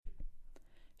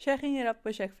Shaking it up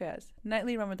with Sheikh Fayaz,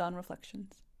 Nightly Ramadan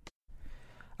Reflections.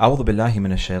 أعوذ بالله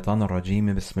من الشيطان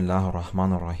الرجيم بسم الله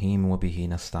الرحمن الرحيم وبه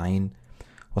نستعين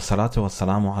والصلاة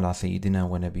والسلام على سيدنا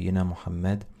ونبينا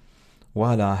محمد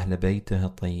وعلى أهل بيته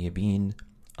الطيبين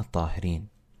الطاهرين.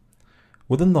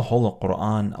 Within the Holy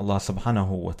Qur'an, Allah subhanahu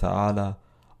wa ta'ala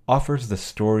offers the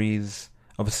stories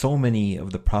of so many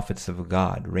of the prophets of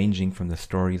God, ranging from the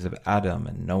stories of Adam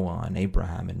and Noah and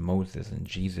Abraham and Moses and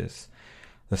Jesus,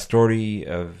 the story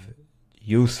of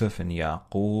Yusuf and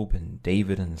Yaqub and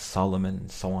David and Solomon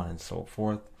and so on and so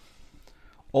forth,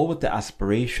 all with the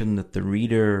aspiration that the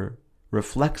reader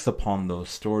reflects upon those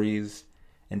stories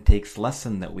and takes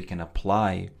lesson that we can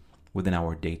apply within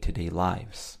our day-to-day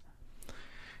lives.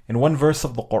 In one verse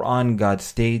of the Qur'an, God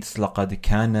states, لَقَدْ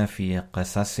كَانَ فِي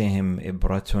قَصَصِهِمْ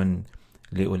إِبْرَةٌ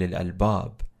لِأُولِي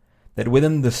الْأَلْبَابِ, that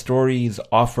within the stories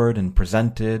offered and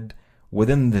presented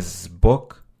within this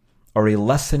book are a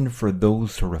lesson for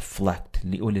those who reflect,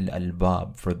 لِأُولِي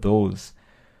الْأَلْبَابِ, for those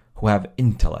who have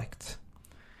intellect.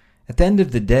 At the end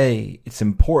of the day, it's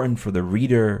important for the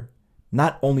reader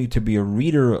not only to be a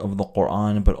reader of the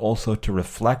Qur'an, but also to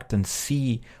reflect and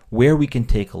see where we can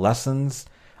take lessons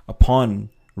upon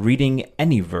reading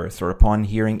any verse or upon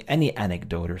hearing any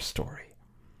anecdote or story.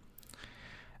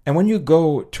 And when you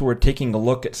go toward taking a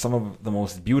look at some of the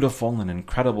most beautiful and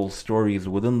incredible stories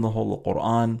within the Holy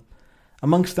Qur'an,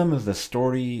 amongst them is the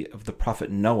story of the Prophet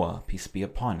Noah, peace be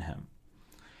upon him.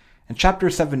 And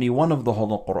chapter 71 of the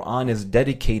Holy Qur'an is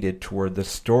dedicated toward the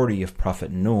story of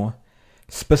Prophet Noah,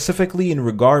 specifically in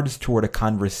regards toward a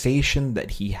conversation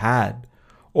that he had,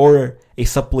 or a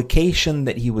supplication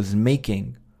that he was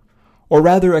making, or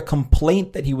rather a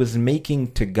complaint that he was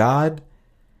making to God,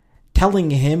 telling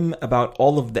him about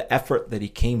all of the effort that he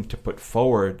came to put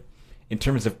forward in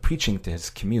terms of preaching to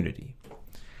his community.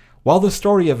 While the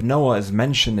story of Noah is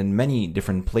mentioned in many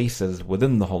different places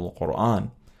within the Holy Qur'an,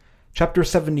 chapter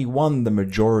 71, the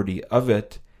majority of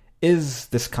it, is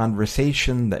this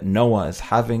conversation that Noah is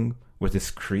having with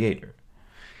his Creator.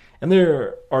 And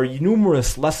there are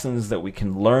numerous lessons that we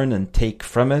can learn and take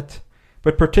from it,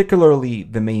 but particularly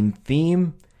the main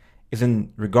theme is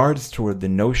in regards toward the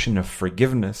notion of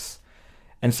forgiveness,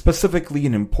 and specifically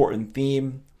an important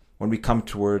theme when we come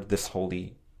toward this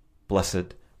holy,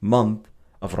 blessed month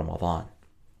of Ramadan.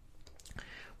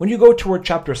 When you go toward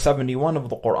chapter 71 of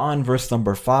the Qur'an, verse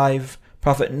number 5,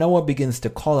 Prophet Noah begins to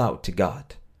call out to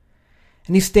God.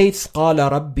 And he states, قَالَ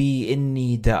رَبِّي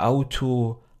إِنِّي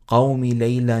دَعَوْتُ قَوْمِي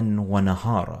لَيْلًا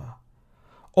وَنَهَارًا.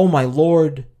 O my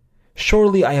Lord,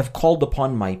 surely I have called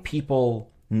upon my people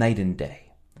night and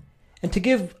day. And to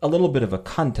give a little bit of a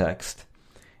context,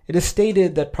 it is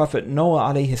stated that Prophet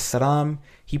Noah alayhi salam,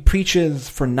 he preaches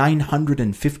for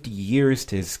 950 years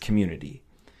to his community.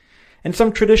 In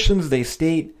some traditions they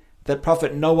state that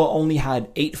Prophet Noah only had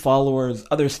 8 followers,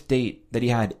 others state that he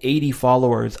had 80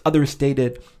 followers, others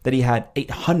stated that he had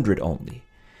 800 only.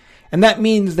 And that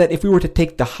means that if we were to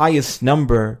take the highest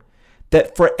number,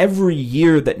 that for every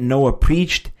year that Noah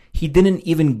preached, he didn't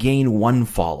even gain 1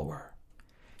 follower.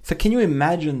 So can you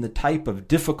imagine the type of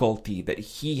difficulty that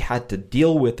he had to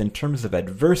deal with in terms of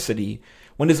adversity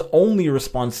when his only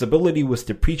responsibility was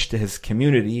to preach to his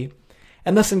community?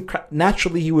 And thus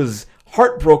naturally he was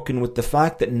heartbroken with the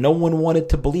fact that no one wanted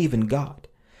to believe in God.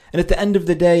 And at the end of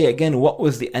the day, again, what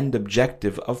was the end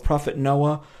objective of Prophet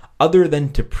Noah other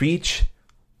than to preach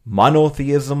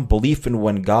monotheism, belief in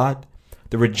one God,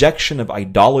 the rejection of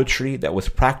idolatry that was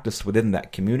practiced within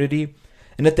that community,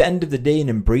 and at the end of the day, an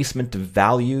embracement of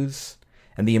values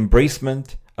and the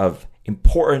embracement of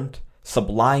important,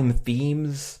 sublime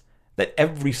themes that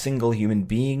every single human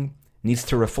being needs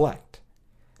to reflect.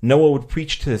 Noah would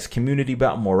preach to his community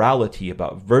about morality,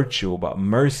 about virtue, about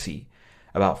mercy,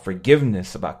 about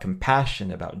forgiveness, about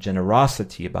compassion, about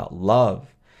generosity, about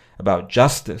love, about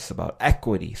justice, about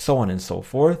equity, so on and so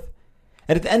forth.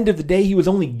 And at the end of the day, he was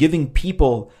only giving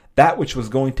people that which was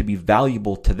going to be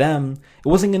valuable to them. It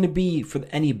wasn't going to be for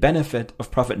any benefit of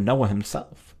Prophet Noah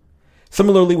himself.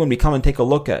 Similarly, when we come and take a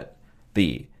look at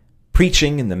the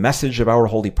preaching and the message of our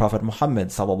Holy Prophet Muhammad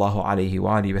sallallahu alaihi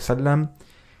wasallam,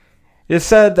 it is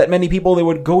said that many people, they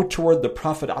would go toward the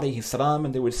Prophet alayhi salam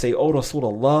and they would say, "O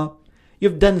Rasulullah,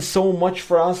 you've done so much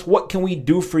for us. What can we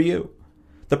do for you?"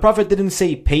 The Prophet didn't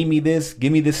say, "Pay me this,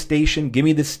 give me this station, give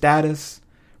me this status,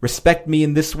 respect me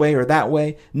in this way or that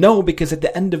way." No, because at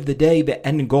the end of the day, the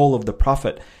end goal of the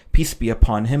Prophet, peace be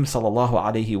upon him, sallallahu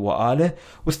alaihi wa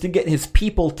was to get his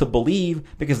people to believe,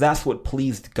 because that's what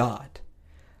pleased God.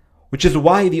 Which is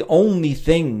why the only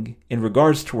thing in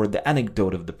regards toward the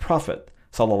anecdote of the Prophet,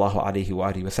 sallallahu alaihi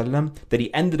wasallam, that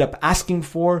he ended up asking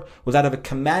for was out of a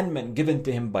commandment given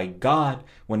to him by God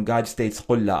when God states,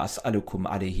 قُلْ لَا أَسْأَلُكُمْ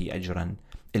عَلَيْهِ أَجْرًا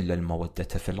إِلَّا الْمَوَدَّةَ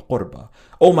فِي الْقُرْبَى.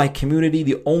 Oh my community,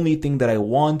 the only thing that I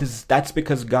want is, that's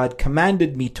because God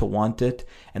commanded me to want it,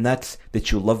 and that's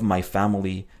that you love my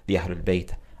family, the Ahlul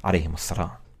Bayt alayhim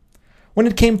as-salam. When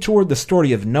it came toward the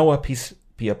story of Noah, peace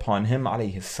be upon him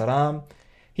alayhi salam,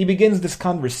 he begins this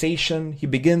conversation, he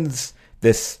begins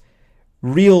this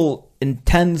real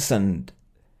intense and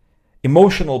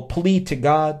emotional plea to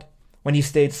God when he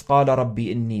states, قَالَ رَبِّ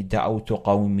إِنِّي دَعَوْتُ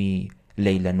قَوْمِي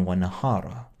لَيْلًا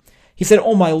وَنَهَارًا. He said,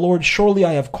 "Oh my Lord, surely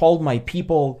I have called my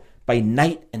people by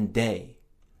night and day."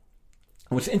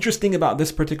 And what's interesting about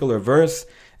this particular verse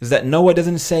is that Noah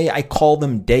doesn't say, I call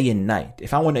them day and night.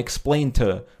 If I want to explain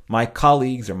to my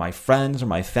colleagues or my friends or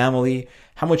my family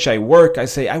how much I work, I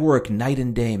say, I work night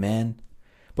and day, man.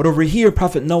 But over here,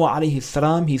 Prophet Noah alayhi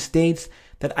salam, he states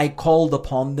that I called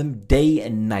upon them day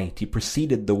and night. He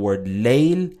preceded the word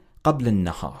layl qabl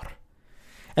al-nahar.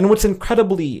 And what's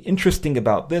incredibly interesting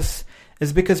about this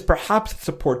is because perhaps it's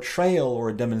a portrayal or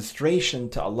a demonstration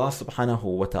to Allah subhanahu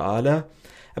wa ta'ala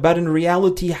about in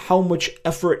reality how much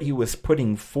effort he was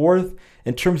putting forth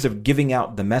in terms of giving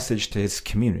out the message to his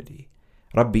community.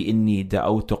 Rabbi inni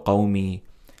da'awtu qawmi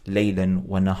laylan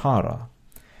wa nahara.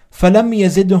 فَلَمْ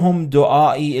يَزِدْهُمْ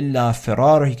دُعَائِي إِلَّا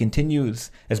فِرَارًا. He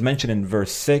continues, as mentioned in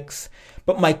verse 6,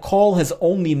 but my call has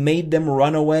only made them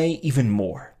run away even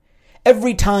more.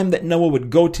 Every time that Noah would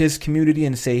go to his community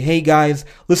and say, hey guys,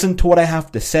 listen to what I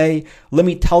have to say. Let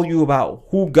me tell you about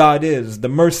who God is, the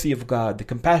mercy of God, the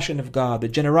compassion of God, the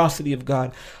generosity of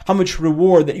God, how much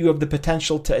reward that you have the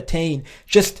potential to attain.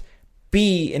 Just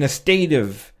be in a state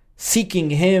of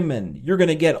seeking Him and you're going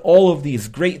to get all of these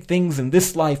great things in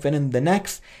this life and in the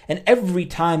next. And every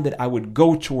time that I would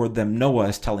go toward them, Noah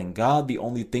is telling God, the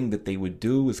only thing that they would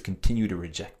do is continue to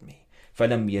reject me.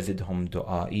 فَلَمْ يَزِدْهُمْ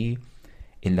دُعَائِي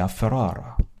إِلَّا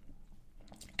فِرَارًا.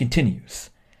 Continues,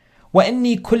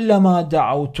 وَإِنِّي كُلَّمَا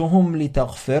دَعَوْتُهُمْ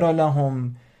لِتَغْفِرَ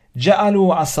لَهُمْ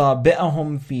جَعَلُوا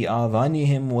أَصَابِعَهُمْ فِي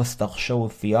آذَانِهِمْ وَاسْتَغْشَوْا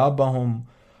ثِيَابَهُمْ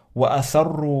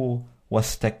وَأَسَرُّوا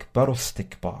وَاسْتَكْبَرُوا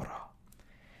اسْتِكْبَارًا.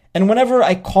 And whenever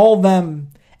I call them,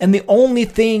 and the only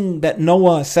thing that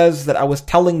Noah says that I was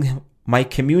telling my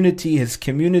community, his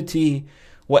community,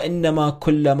 وَإِنَّمَا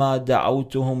كُلَّمَا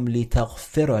دَعَوْتُهُمْ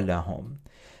لِتَغْفِرَ لَهُمْ.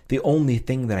 The only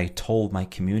thing that I told my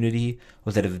community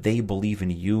was that if they believe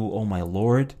in you, O my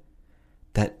Lord,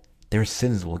 that their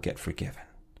sins will get forgiven.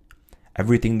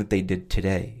 Everything that they did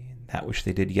today, and that which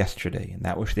they did yesterday, and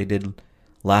that which they did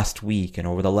last week and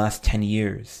over the last 10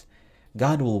 years,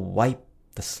 God will wipe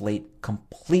the slate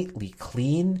completely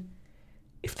clean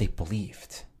if they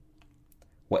believed.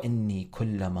 وَإِنِّي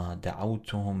كُلَّمَا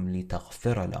دَعَوْتُهُمْ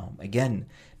لِتَغْفِرَ لَهُمْ. Again,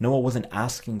 Noah wasn't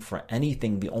asking for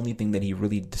anything. The only thing that he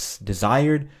really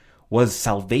desired was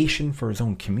salvation for his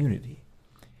own community.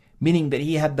 Meaning that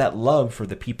he had that love for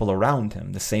the people around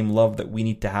him, the same love that we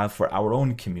need to have for our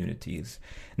own communities.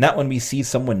 Not when we see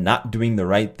someone not doing the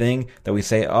right thing, that we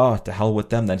say, oh, to hell with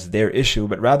them, that's their issue.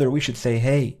 But rather we should say,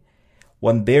 hey,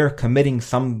 when they're committing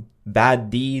some bad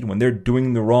deed, when they're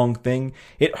doing the wrong thing,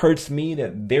 it hurts me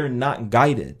that they're not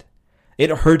guided.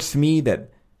 It hurts me that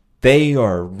they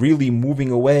are really moving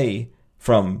away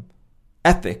from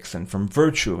ethics and from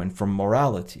virtue and from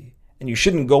morality. And you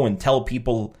shouldn't go and tell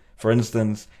people, for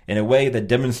instance, in a way that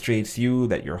demonstrates you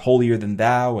that you're holier than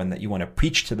thou and that you want to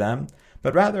preach to them,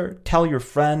 but rather tell your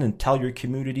friend and tell your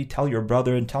community, tell your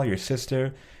brother and tell your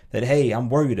sister that, hey, I'm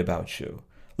worried about you.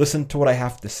 Listen to what I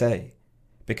have to say.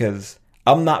 Because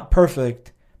I'm not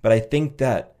perfect, but I think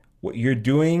that what you're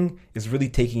doing is really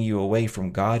taking you away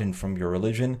from God and from your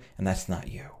religion, and that's not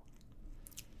you.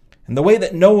 And the way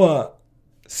that Noah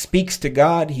speaks to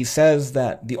God, he says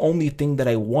that the only thing that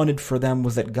I wanted for them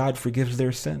was that God forgives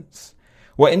their sins.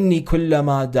 وَإِنِّي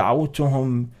كُلَّمَا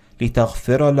دَعَوْتُهُمْ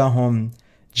لِتَغْفِرَ لَهُمْ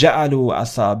جَعَلُوا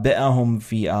أَصَابِعَهُمْ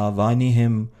فِي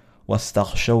آذَانِهِمْ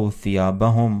وَاسْتَغْشَوْا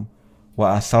ثِيَابَهُمْ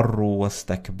وَأَسَرُّوا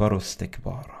وَاسْتَكْبَرُوا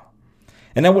اسْتِكْبَارًا.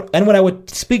 And when I would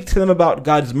speak to them about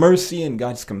God's mercy and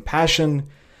God's compassion,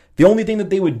 the only thing that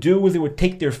they would do was they would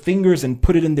take their fingers and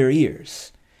put it in their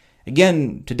ears.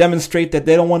 Again, to demonstrate that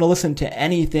they don't want to listen to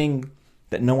anything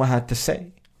that Noah had to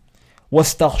say.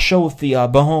 وَاسْتَغْشَوْا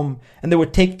ثِيَابَهُمْ. And they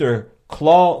would take their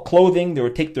clothing, they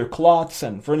would take their cloths,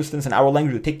 and for instance, in our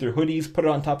language, they would take their hoodies, put it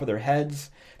on top of their heads.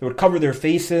 They would cover their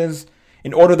faces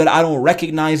in order that I don't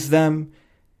recognize them.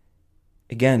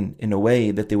 Again, in a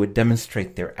way that they would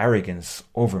demonstrate their arrogance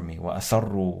over me.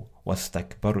 وَأَسَرُّوا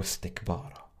وَاسْتَكْبَرُوا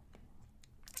اسْتِكْبَارًا.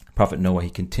 Prophet Noah, he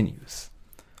continues,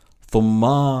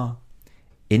 ثُمَّ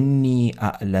إِنِّي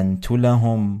أَعْلَنْتُ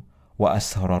لَهُمْ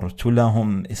وَأَسْرَرْتُ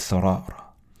لَهُمْ إِسْرَارًا.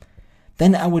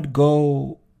 Then I would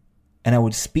go and I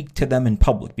would speak to them in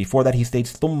public. Before that he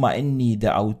states, ثُمَّ إِنِّي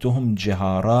دَعَوْتُهُمْ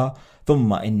جِهَارًا ثُمَّ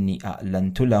إِنِّي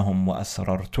أَعْلَنْتُ لَهُمْ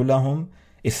وَأَسْرَرْتُ لَهُمْ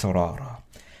إِسْرَارًا.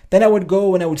 Then I would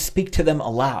go and I would speak to them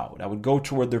aloud. I would go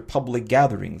toward their public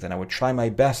gatherings and I would try my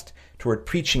best toward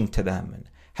preaching to them and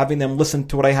having them listen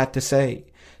to what I had to say.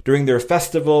 During their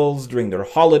festivals, during their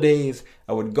holidays,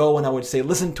 I would go and I would say,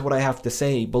 listen to what I have to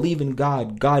say. Believe in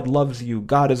God. God loves you.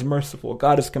 God is merciful.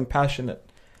 God is compassionate.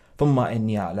 ثُمَّ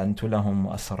إِنِّي أَعْلَنْتُ لَهُمْ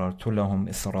وَأَسْرَرْتُ لَهُمْ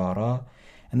إِسْرَارًا.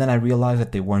 And then I realized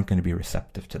that they weren't going to be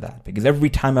receptive to that. Because every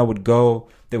time I would go,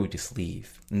 they would just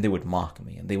leave. And they would mock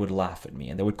me. And they would laugh at me.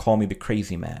 And they would call me the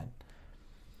crazy man.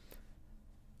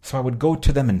 So I would go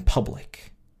to them in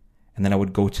public. And then I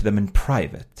would go to them in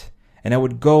private. And I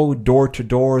would go door to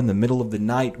door in the middle of the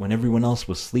night when everyone else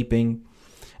was sleeping.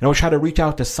 And I would try to reach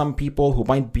out to some people who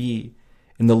might be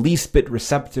in the least bit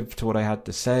receptive to what I had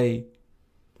to say.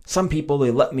 Some people,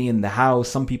 they let me in the house.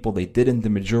 Some people, they didn't.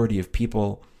 The majority of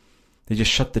people, they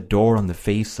just shut the door on the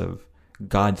face of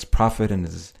God's prophet and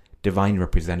his divine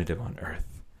representative on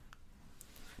earth.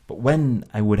 But when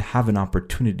I would have an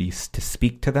opportunity to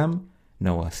speak to them,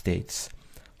 Noah states,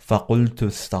 فَقُلْتُ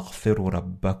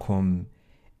اسْتَغْفِرُوا رَبَّكُمْ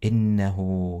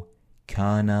إِنَّهُ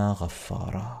كَانَ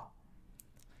غَفَّارًا.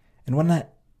 And when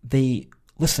they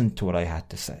listened to what I had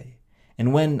to say,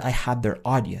 and when I had their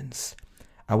audience,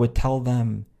 I would tell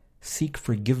them, seek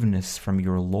forgiveness from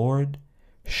your Lord,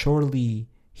 surely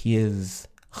he is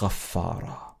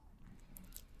Ghaffara.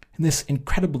 In this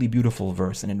incredibly beautiful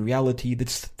verse, and in reality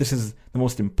this is the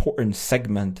most important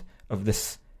segment of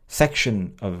this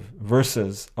section of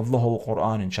verses of the Holy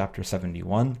Qur'an in chapter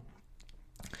 71,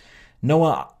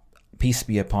 Noah, peace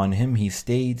be upon him, he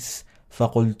states,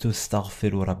 فَقُلْتُ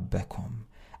اسْتَغْفِرُوا رَبَّكُمْ.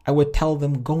 I would tell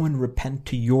them, go and repent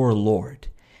to your Lord.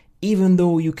 Even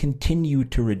though you continue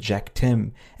to reject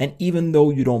him, and even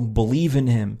though you don't believe in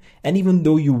him, and even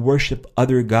though you worship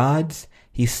other gods,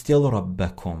 he's still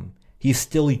Rabbakum. He's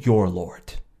still your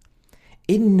Lord.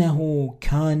 إِنَّهُ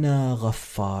كَانَ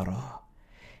غَفَّارًا.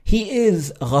 He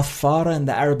is Ghaffara in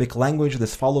the Arabic language.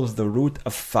 This follows the root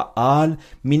of fa'al,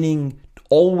 meaning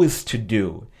always to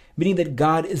do. Meaning that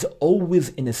God is always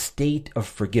in a state of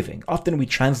forgiving. Often we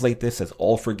translate this as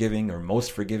all forgiving or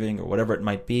most forgiving or whatever it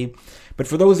might be. But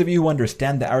for those of you who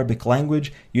understand the Arabic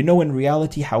language, you know in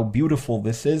reality how beautiful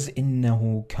this is.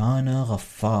 إِنَّهُ كَانَ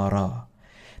غَفَّارًا.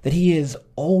 That he is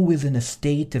always in a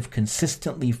state of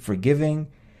consistently forgiving.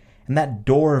 And that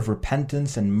door of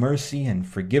repentance and mercy and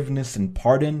forgiveness and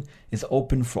pardon is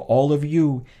open for all of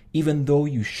you, even though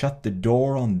you shut the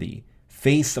door on the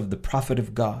face of the Prophet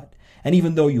of God. And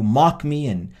even though you mock me,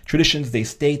 and traditions they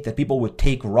state that people would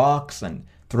take rocks and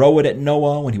throw it at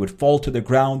Noah. When he would fall to the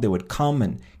ground, they would come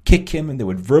and kick him and they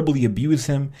would verbally abuse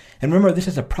him. And remember, this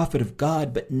is a prophet of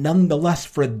God, but nonetheless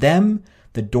for them,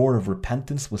 the door of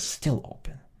repentance was still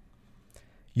open.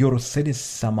 يُرْسِلِ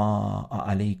السَّمَاءَ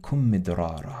عَلَيْكُمْ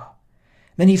مِدْرَارًا.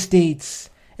 Then he states,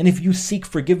 and if you seek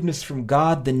forgiveness from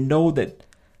God, then know that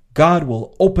God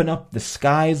will open up the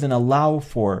skies and allow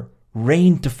for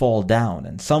rain to fall down.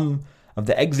 And some of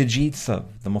the exegetes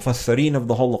of the mufassirin of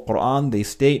the Holy Qur'an, they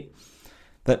state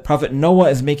that Prophet Noah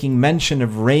is making mention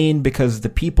of rain because the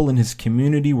people in his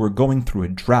community were going through a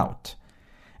drought.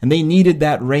 And they needed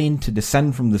that rain to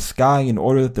descend from the sky in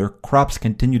order that their crops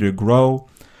continue to grow.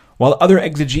 While other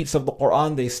exegetes of the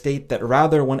Qur'an, they state that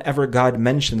rather whenever God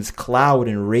mentions cloud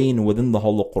and rain within the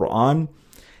Holy Qur'an,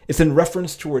 it's in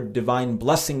reference toward divine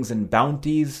blessings and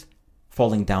bounties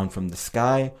falling down from the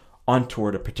sky onto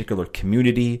a particular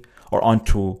community or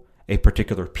onto a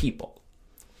particular people.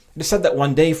 It is said that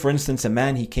one day, for instance, a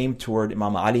man, he came toward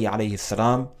Imam Ali alayhi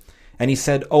salam, and he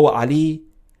said, "Oh Ali,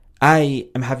 I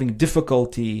am having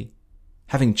difficulty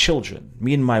having children.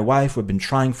 Me and my wife, we've been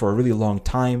trying for a really long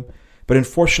time, but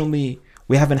unfortunately,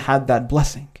 we haven't had that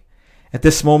blessing." At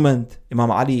this moment,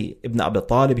 Imam Ali ibn Abi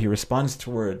Talib, he responds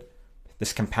toward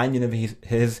this companion of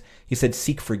his, he said,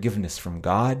 "Seek forgiveness from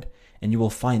God, and you will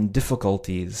find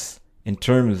difficulties in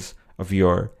terms of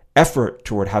your effort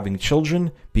toward having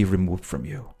children be removed from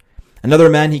you." Another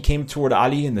man, he came toward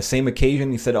Ali in the same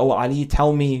occasion. He said, "Oh Ali,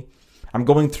 tell me, I'm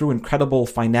going through incredible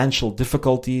financial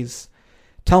difficulties.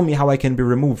 Tell me how I can be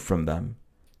removed from them."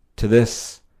 To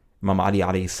this, Imam Ali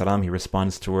alayhi salam, he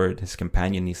responds toward his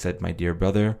companion. He said, "My dear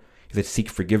brother," he said, "seek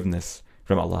forgiveness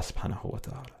from Allah subhanahu wa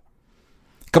ta'ala."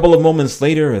 A couple of moments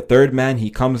later, a third man,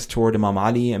 he comes toward Imam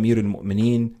Ali, Amir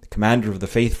al-Mu'mineen, the commander of the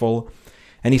faithful,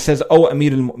 and he says, "Oh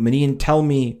Amir al-Mu'mineen, tell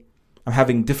me, I'm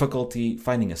having difficulty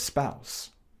finding a spouse."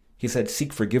 He said,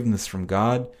 "Seek forgiveness from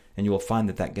God, and you will find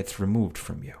that that gets removed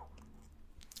from you."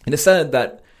 And it said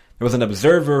that there was an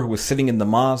observer who was sitting in the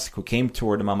mosque who came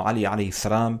toward Imam Ali alayhi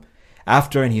salam,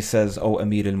 After, and he says, O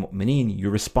Amir al-Mu'mineen, you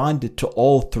responded to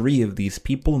all three of these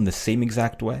people in the same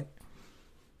exact way.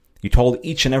 You told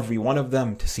each and every one of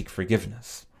them to seek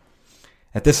forgiveness.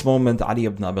 At this moment, Ali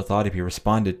ibn Abi Talib, he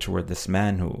responded toward this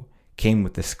man who came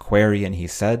with this query, and he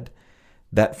said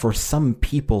that for some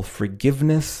people,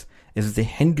 forgiveness is the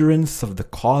hindrance of the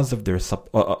cause of their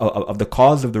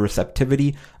the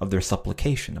receptivity of their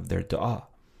supplication, of their dua.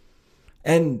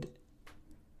 And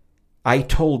I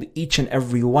told each and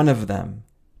every one of them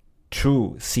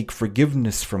to seek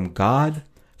forgiveness from God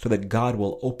so that God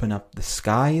will open up the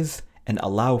skies and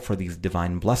allow for these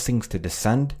divine blessings to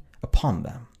descend upon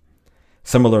them.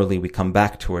 Similarly, we come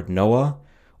back toward Noah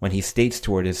when he states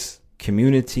toward his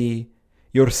community,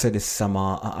 يُرْسِلِ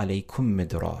السَّمَاءَ عَلَيْكُمْ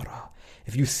مِدْرَارًا.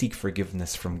 If you seek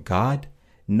forgiveness from God,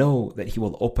 know that He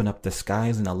will open up the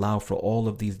skies and allow for all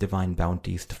of these divine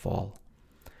bounties to fall.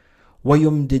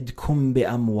 وَيُمْدِدْكُمْ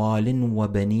بِأَمْوَالٍ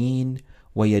وَبَنِينَ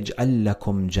وَيَجْعَلْ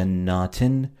لَكُمْ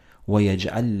جَنَّاتٍ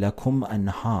وَيَجْعَلْ لَكُمْ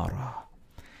أَنْهَارًا.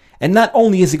 And not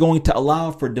only is He going to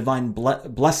allow for divine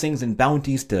blessings and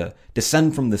bounties to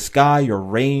descend from the sky or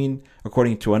rain,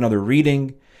 according to another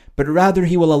reading, but rather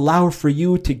He will allow for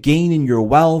you to gain in your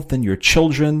wealth and your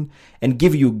children and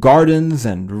give you gardens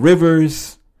and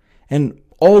rivers and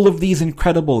all of these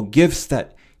incredible gifts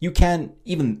that you can't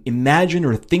even imagine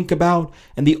or think about.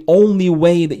 And the only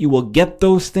way that you will get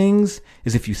those things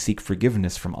is if you seek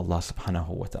forgiveness from Allah subhanahu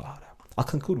wa ta'ala. I'll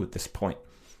conclude with this point,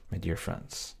 my dear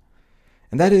friends.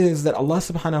 And that is that Allah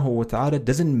subhanahu wa ta'ala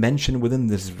doesn't mention within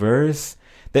this verse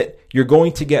that you're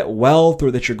going to get wealth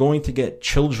or that you're going to get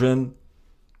children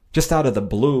just out of the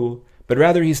blue, but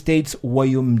rather He states,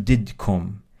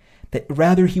 وَيُمْدِدْكُمْ, that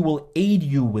rather He will aid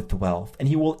you with wealth and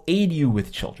He will aid you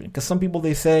with children. Because some people,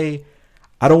 they say,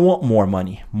 I don't want more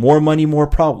money, more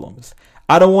problems.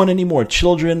 I don't want any more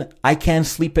children. I can't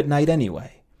sleep at night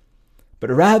anyway.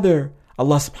 But rather,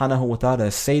 Allah subhanahu wa ta'ala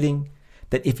is stating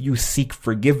that if you seek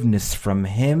forgiveness from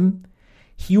Him,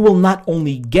 He will not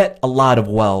only get a lot of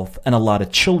wealth and a lot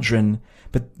of children,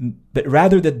 but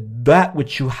rather that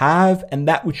which you have and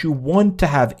that which you want to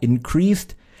have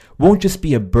increased won't just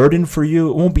be a burden for you,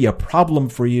 it won't be a problem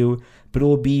for you, but it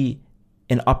will be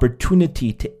an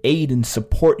opportunity to aid and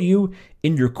support you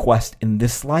in your quest in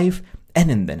this life and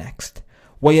in the next.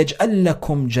 وَيَجْعَلْ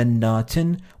لَكُمْ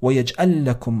جَنَّاتٍ وَيَجْعَلْ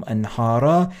لَكُمْ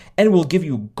أَنْهَارًا. And we'll give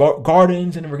you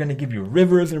gardens, and we're going to give you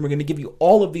rivers, and we're going to give you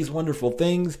all of these wonderful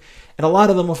things. And a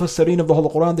lot of the Mufassirin of the Holy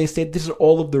Qur'an, they say this is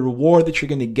all of the reward that you're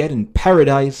going to get in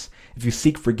paradise if you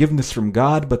seek forgiveness from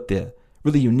God. But the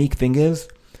really unique thing is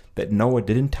that Noah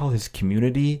didn't tell his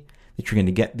community that you're going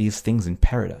to get these things in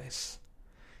paradise.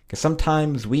 Because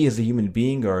sometimes we as a human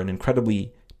being are an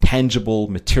incredibly tangible,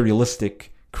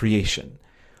 materialistic creation.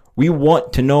 We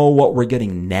want to know what we're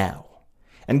getting now.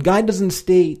 And God doesn't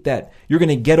state that you're going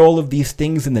to get all of these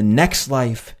things in the next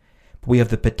life. But we have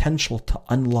the potential to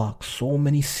unlock so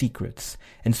many secrets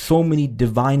and so many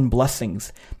divine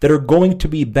blessings that are going to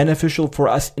be beneficial for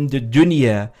us in the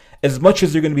dunya as much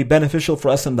as they're going to be beneficial for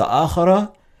us in the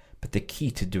akhirah. But the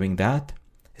key to doing that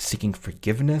is seeking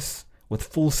forgiveness with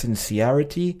full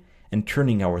sincerity and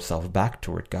turning ourselves back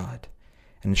toward God.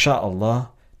 And insha'Allah,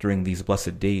 during these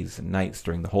blessed days and nights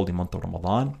during the holy month of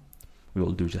Ramadan, we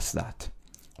will do just that.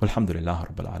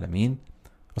 Walhamdulillah Rabbil Alameen.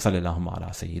 Wa sallallahu ala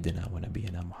Sayyidina wa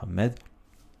Nabiyyina Muhammad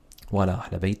wa ala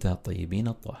ahli baytihi at-tayyibin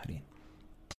at-tahirin.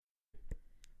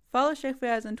 Follow Sheikh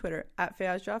Fayaz on Twitter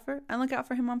 @FayazJaffer and look out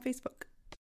for him on Facebook.